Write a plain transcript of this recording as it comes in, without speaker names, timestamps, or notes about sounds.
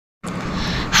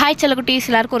Hi செல்லக்குட்டீஸ்,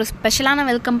 எல்லாருக்கும் ஒரு ஸ்பெஷலான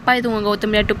வெல்கம்ப்பா. இது உங்கள்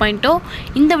கௌதம் 2.0.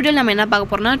 இந்த வீடியோவில் நம்ம என்ன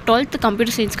பார்க்க போகிறோம்னா 12th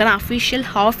computer சயின்ஸ்க்கான official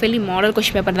half yearly model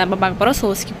question paper தான் பார்க்க போகிறோம்.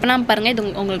 ஸோ ஸ்கிப் பண்ணாமல் பாருங்கள், இது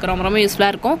உங்களுக்கு ரொம்ப ரொம்ப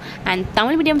யூஸ்ஃபுல்லாக இருக்கும். அண்ட்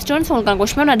தமிழ் மீடியம் ஸ்டூடெண்ட்ஸ் உங்களுக்கு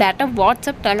கொஸ்டின் பேப்பர் நான் டேரெக்டாக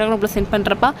வாட்ஸ்அப் டெலிகிராமில் சென்ட்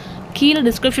பண்ணுறப்பா கீழே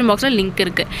டிஸ்கிரிப்ஷன் பாக்ஸில் லிங்க்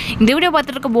இருக்குது. இந்த வீடியோ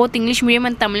பார்த்துட்டு இருக்க both English medium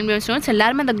and Tamil medium students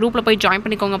எல்லாருமே அந்த குரூப்பில் போய் ஜாயின்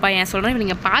பண்ணிக்கோங்கப்பா. ஏன் சொல்கிறேன், இப்போ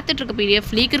நீங்கள் பார்த்துட்டு இருக்க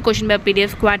PDF leaker question paper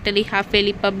PDF quarterly half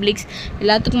yearly publics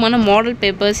எல்லாத்துக்குமான model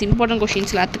papers important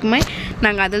questions எல்லாத்துக்குமே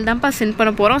நாங்கள் அதில் தான்ப்பா சென்ட்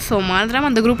பண்ண போகிறோம். ஸோ மாதிரி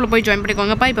அந்த குரூப்பில் போய் ஜாயின்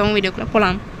பண்ணிக்கோங்கப்பா. இப்போ அவங்க வீடியோக்குள்ளே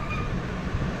போகலாம்.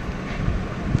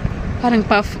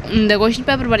 பாருங்கப்பா, இந்த கொஸ்டின்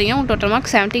பேப்பர் பார்த்தீங்கன்னா உங்களுக்கு டோட்டல்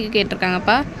மார்க் 70க்கு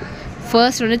கேட்டிருக்காங்கப்பா.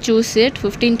 ஃபர்ஸ்ட் வந்து சூஸ் இட்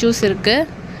 15 சூஸ் இருக்குது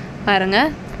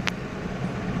பாருங்கள்.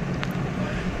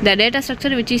 The data structure,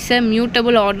 which is a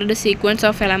mutable ordered sequence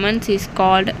of elements, is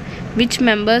called. Which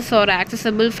members are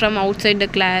accessible from outside the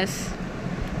class?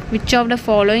 Which of the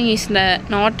following is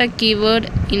not a keyword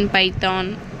in Python?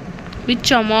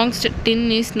 Which amongst tin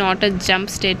is not a jump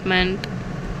statement?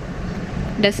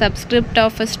 The subscript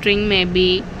of a string may be.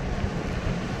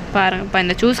 பாருங்கப்பா,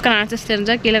 இந்த சூஸ்க்கான answers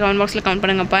தெரிஞ்சால் கீழே comment பாக்ஸில் comment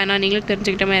பண்ணுங்கப்பா. ஏன்னா நீங்களும்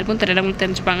தெரிஞ்சுக்கிட்ட மாதிரி இருக்கும், தெரியவங்களுக்கு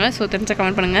தெரிஞ்சுப்பாங்க. ஸோ தெரிஞ்சால்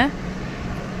கமெண்ட் பண்ணுங்கள்.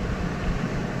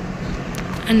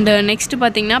 அண்ட் நெக்ஸ்ட்டு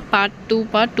பார்த்தீங்கன்னா பார்ட்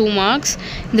 2 மார்க்ஸ்.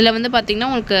 இதில் வந்து பார்த்தீங்கன்னா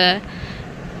உங்களுக்கு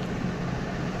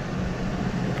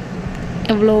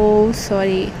எவ்வளோ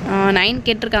 9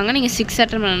 கேட்டிருக்காங்க. நீங்கள் 6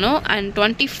 அட்டன் பண்ணணும். அண்ட்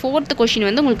 24th கொஷின்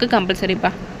வந்து உங்களுக்கு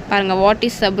கம்பல்சரிப்பா. பாருங்கள், what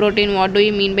is சப்ரோட்டின், what to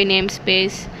you mean by name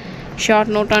space,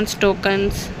 short note on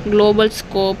tokens, global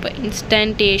scope,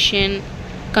 இன்ஸ்டன்டேஷன்,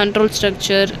 control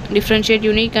structure, differentiate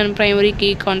unique and primary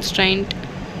key கான்ஸ்ட்ரைண்ட்.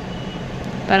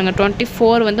 பாருங்கள்,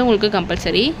 24 வந்து உங்களுக்கு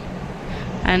கம்பல்சரி.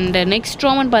 அண்ட் நெக்ஸ்ட்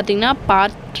ரோமன் பார்த்தீங்கன்னா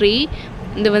பார்ட் 3.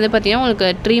 இது வந்து பார்த்தீங்கன்னா உங்களுக்கு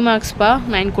 3 மார்க்ஸ்ப்பா.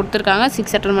 9 கொடுத்துருக்காங்க,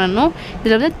 6 அட்டன் பண்ணணும்.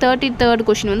 இதில் வந்து 33rd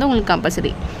கொஷின் வந்து உங்களுக்கு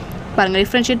கம்பல்சரி. பாருங்கள்,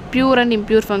 differentiate pure and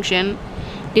impure function,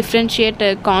 differentiate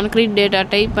concrete data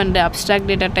type and abstract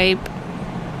data type,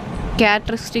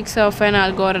 characteristics of an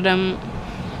algorithm.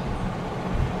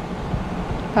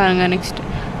 பாருங்கள், next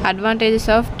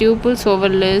advantages of tubules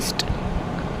over list.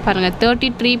 பாருங்கள்,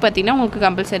 33 பார்த்தீங்கன்னா உங்களுக்கு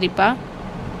கம்பல்சரிப்பா.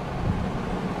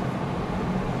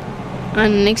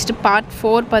 அண்ட் நெக்ஸ்ட் பார்ட்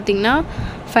 4 பார்த்தீங்கன்னா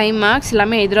 5 மார்க்ஸ்,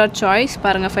 எல்லாமே எதிராக சாய்ஸ்.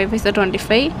 பாருங்கள், 5 5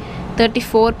 25.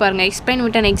 34 பாருங்கள், explain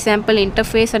with an example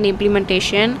interface and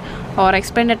implementation R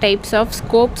explain the types of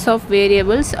scopes of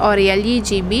variables R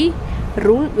LEGB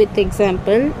rule with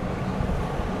example.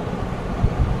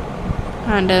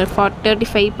 And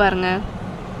 35 பாருங்கள்,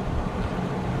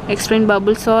 explain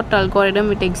bubble chart algorithm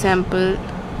with example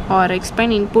R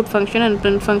explain input function and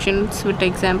print functions with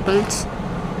examples.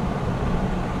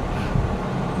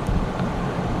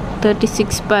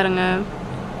 36 பாருங்கள், -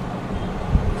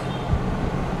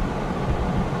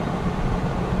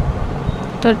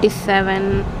 37,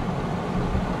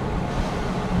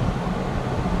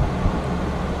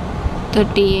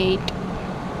 38.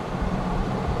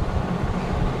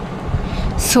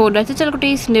 So Dutch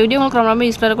செல்லக்குட்டீஸ், இந்த video உங்களுக்கு ரொம்ப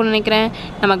யூஸ்ஃபுல்லாக இருக்கும்னு நினைக்கிறேன்.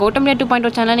 நம்ம Gautham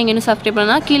 2.0 channel நீங்கள் இன்னும் சப்ஸ்கிரைப்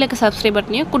பண்ணால் கீழே சப்ஸ்கிரைப்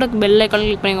பட்டனையும் கூட பெல் ஐக்கானும்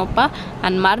கிளிக் பண்ணிக்கோப்பா.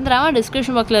 அண்ட் மறந்துடாமல்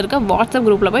டிஸ்கிரிப்ஷன் பாக்ஸில் இருக்க வாட்ஸ்அப்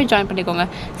குரூப்பில் போய் ஜாயின் பண்ணிக்கோங்க.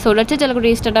 ஸோ டச்சு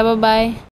செல்லக்குட்டீஸ், டாடா பாய்.